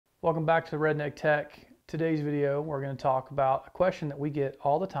Welcome back to Redneck Tech. Today's video, we're going to talk about a question that we get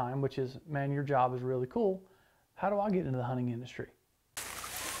all the time, which is, man, your job is really cool. How do I get into the hunting industry?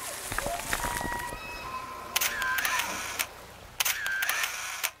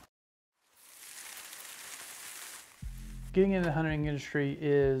 Getting into the hunting industry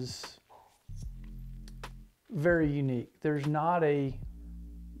is very unique. There's not a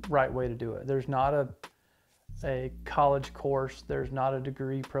right way to do it. There's not a college course, there's not a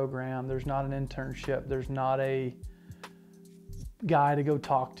degree program, there's not an internship, there's not a guy to go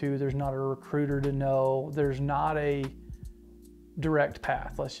talk to, there's not a recruiter to know, there's not a direct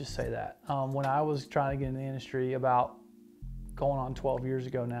path, let's just say that. When I was trying to get in the industry about going on 12 years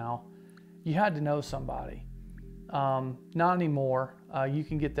ago now, you had to know somebody. Not anymore. You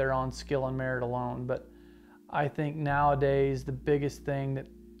can get there on skill and merit alone, but I think nowadays the biggest thing that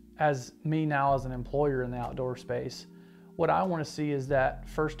as me now as an employer in the outdoor space, what I want to see is that,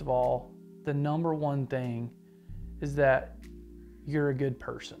 first of all, the number one thing is that you're a good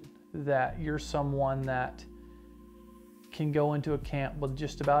person, that you're someone that can go into a camp with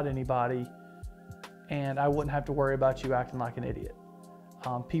just about anybody and I wouldn't have to worry about you acting like an idiot.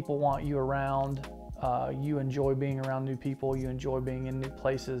 People want you around, you enjoy being around new people, you enjoy being in new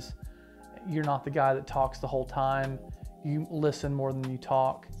places. You're not the guy that talks the whole time, you listen more than you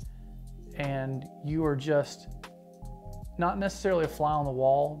talk. And you are just not necessarily a fly on the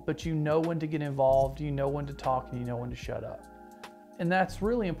wall, but you know when to get involved, you know when to talk, and you know when to shut up. And that's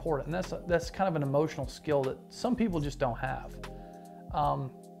really important. That's kind of an emotional skill that some people just don't have.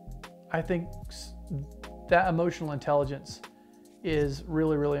 I think that emotional intelligence is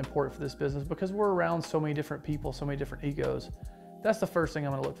really, really important for this business because we're around so many different people, so many different egos. That's the first thing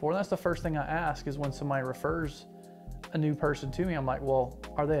I'm going to look for. And that's the first thing I ask is when somebody refers a new person to me, I'm like, well,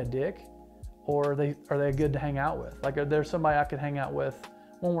 are they a dick? Or are they good to hang out with? Like, are there somebody I could hang out with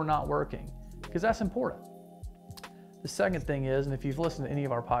when we're not working? Because that's important. The second thing is, and if you've listened to any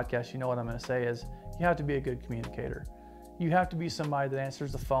of our podcasts, you know what I'm going to say is you have to be a good communicator. You have to be somebody that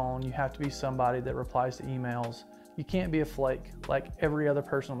answers the phone. You have to be somebody that replies to emails. You can't be a flake like every other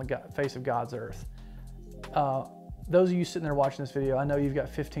person on the face of God's earth. Those of you sitting there watching this video, I know you've got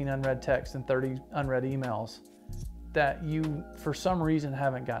 15 unread texts and 30 unread emails that you, for some reason,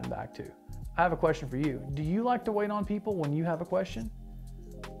 haven't gotten back to. I have a question for you. Do you like to wait on people when you have a question?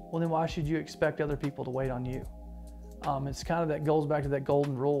 Well, then why should you expect other people to wait on you? It's kind of that goes back to that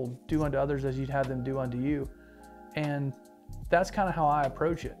golden rule, do unto others as you'd have them do unto you. And that's kind of how I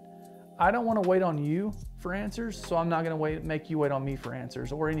approach it. I don't want to wait on you for answers, so I'm not going to make you wait on me for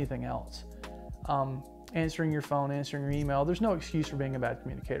answers or anything else. Answering your phone, answering your email, there's no excuse for being a bad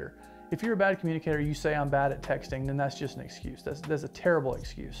communicator. If you're a bad communicator, you say I'm bad at texting, then that's just an excuse. That's a terrible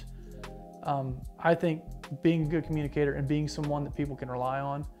excuse. I think being a good communicator and being someone that people can rely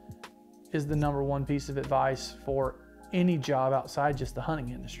on is the number one piece of advice for any job outside just the hunting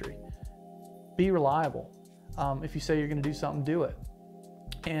industry. Be reliable. If you say you're going to do something, do it.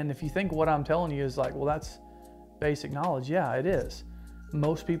 And if you think what I'm telling you is like, well, that's basic knowledge, yeah, it is.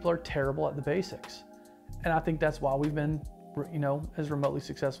 Most people are terrible at the basics. And I think that's why we've been, as remotely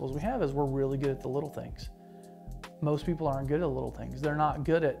successful as we have, is we're really good at the little things. Most people aren't good at the little things. They're not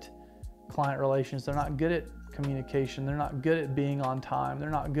good at client relations. They're not good at communication. They're not good at being on time. They're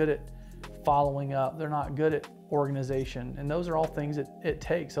not good at following up. They're not good at organization. And those are all things that it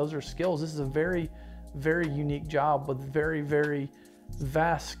takes. Those are skills. This is a very, very unique job with very, very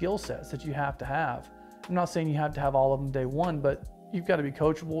vast skill sets that you have to have. I'm not saying you have to have all of them day one, but you've got to be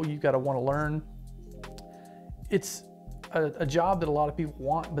coachable. You've got to want to learn. It's a job that a lot of people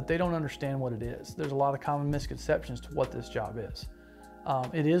want, but they don't understand what it is. There's a lot of common misconceptions to what this job is.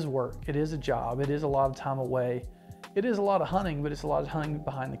 It is work, it is a job, it is a lot of time away. It is a lot of hunting, but it's a lot of hunting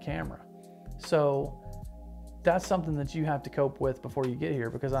behind the camera. So that's something that you have to cope with before you get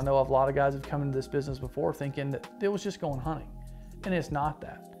here, because I know a lot of guys have come into this business before thinking that it was just going hunting, and it's not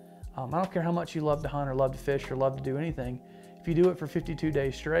that. I don't care how much you love to hunt or love to fish or love to do anything. If you do it for 52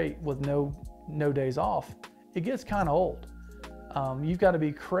 days straight with no days off, it gets kind of old. You've got to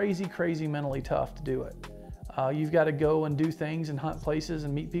be crazy, crazy mentally tough to do it. You've got to go and do things and hunt places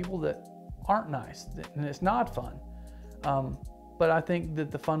and meet people that aren't nice, and it's not fun. But I think that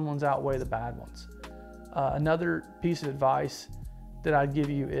the fun ones outweigh the bad ones. Another piece of advice that I'd give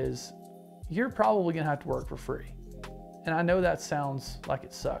you is you're probably gonna have to work for free. And I know that sounds like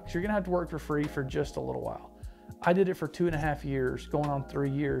it sucks. You're gonna have to work for free for just a little while. I did it for 2.5 years, going on 3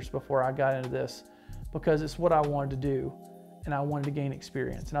 years before I got into this, because it's what I wanted to do and I wanted to gain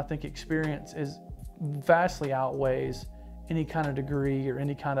experience. And I think experience vastly outweighs any kind of degree or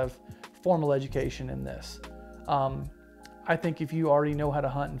any kind of formal education in this. I think if you already know how to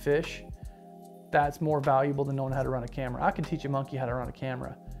hunt and fish, that's more valuable than knowing how to run a camera. I can teach a monkey how to run a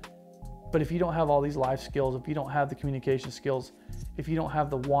camera, but if you don't have all these life skills, if you don't have the communication skills, if you don't have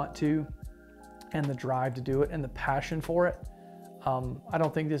the want to and the drive to do it and the passion for it, I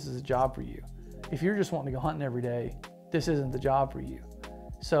don't think this is a job for you. If you're just wanting to go hunting every day, this isn't the job for you.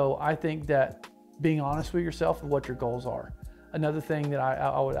 So I think that being honest with yourself and what your goals are. Another thing that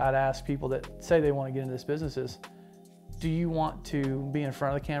I'd ask people that say they want to get into this business is, do you want to be in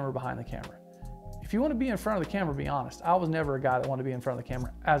front of the camera or behind the camera? If you want to be in front of the camera, be honest. I was never a guy that wanted to be in front of the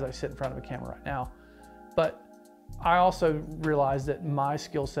camera as I sit in front of a camera right now. But I also realized that my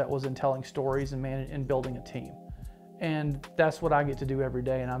skill set was in telling stories and building a team. And that's what I get to do every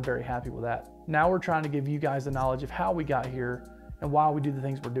day, and I'm very happy with that. Now we're trying to give you guys the knowledge of how we got here and why we do the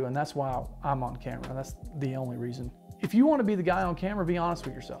things we're doing. That's why I'm on camera, and that's the only reason. If you want to be the guy on camera, be honest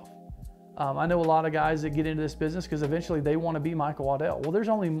with yourself. I know a lot of guys that get into this business because eventually they want to be Michael Waddell. Well, there's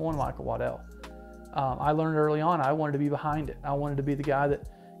only one Michael Waddell. I learned early on I wanted to be behind it. I wanted to be the guy that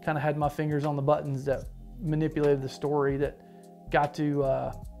kind of had my fingers on the buttons, that manipulated the story, that got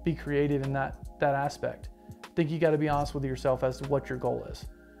to be creative in that aspect. I think you got to be honest with yourself as to what your goal is.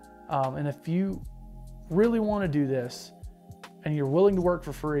 And if you really want to do this and you're willing to work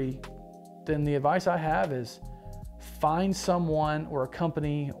for free, then the advice I have is find someone or a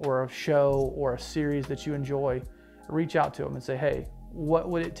company or a show or a series that you enjoy, reach out to them and say, hey, what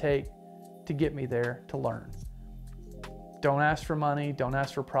would it take to get me there to learn? Don't ask for money, don't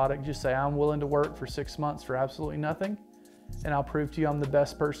ask for product, just say I'm willing to work for 6 months for absolutely nothing, and I'll prove to you I'm the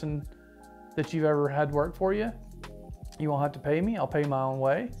best person that you've ever had work for you. You won't have to pay me, I'll pay my own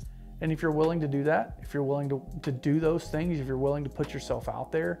way. And if you're willing to do that, if you're willing to do those things, if you're willing to put yourself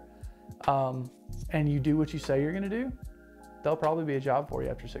out there, and you do what you say you're gonna do, there'll probably be a job for you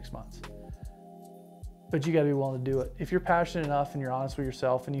after 6 months. But you gotta be willing to do it. If you're passionate enough and you're honest with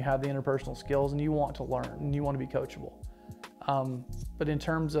yourself and you have the interpersonal skills and you want to learn and you want to be coachable. But in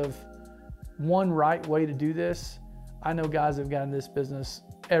terms of one right way to do this, I know guys that have gotten this business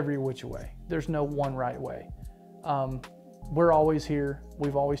every which way. There's no one right way. We're always here.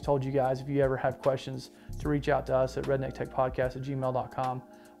 We've always told you guys, if you ever have questions, to reach out to us at rednecktechpodcast@gmail.com.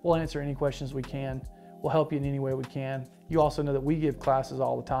 We'll answer any questions we can. We'll help you in any way we can. You also know that we give classes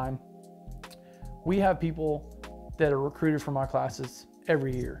all the time. We have people that are recruited from our classes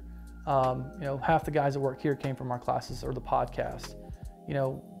every year. Half the guys that work here came from our classes or the podcast.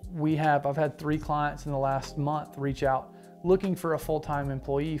 I've had 3 clients in the last month reach out looking for a full-time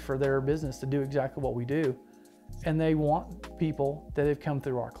employee for their business to do exactly what we do. And they want people that have come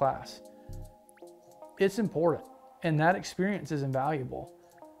through our class. It's important, and that experience is invaluable.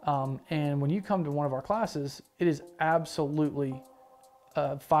 And when you come to one of our classes, it is absolutely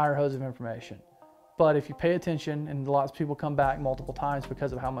a fire hose of information. But if you pay attention, and lots of people come back multiple times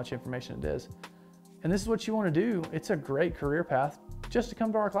because of how much information it is, and this is what you want to do, it's a great career path just to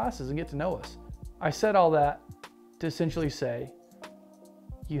come to our classes and get to know us. I said all that to essentially say,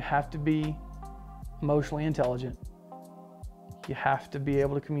 you have to be emotionally intelligent. You have to be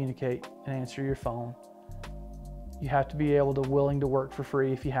able to communicate and answer your phone. You have to be willing to work for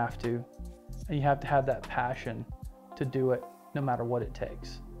free if you have to. And you have to have that passion to do it no matter what it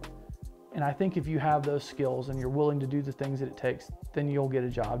takes. And I think if you have those skills and you're willing to do the things that it takes, then you'll get a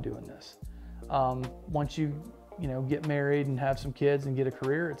job doing this. Once you get married and have some kids and get a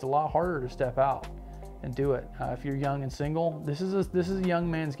career, it's a lot harder to step out and do it. If you're young and single, this is a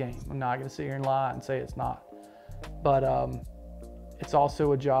young man's game. I'm not going to sit here and lie and say it's not. But it's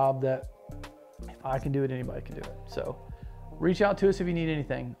also a job that if I can do it, anybody can do it. So reach out to us if you need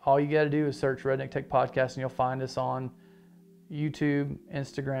anything. All you got to do is search Redneck Tech Podcast and you'll find us on YouTube,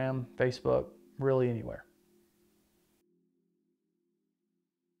 Instagram, Facebook, really anywhere.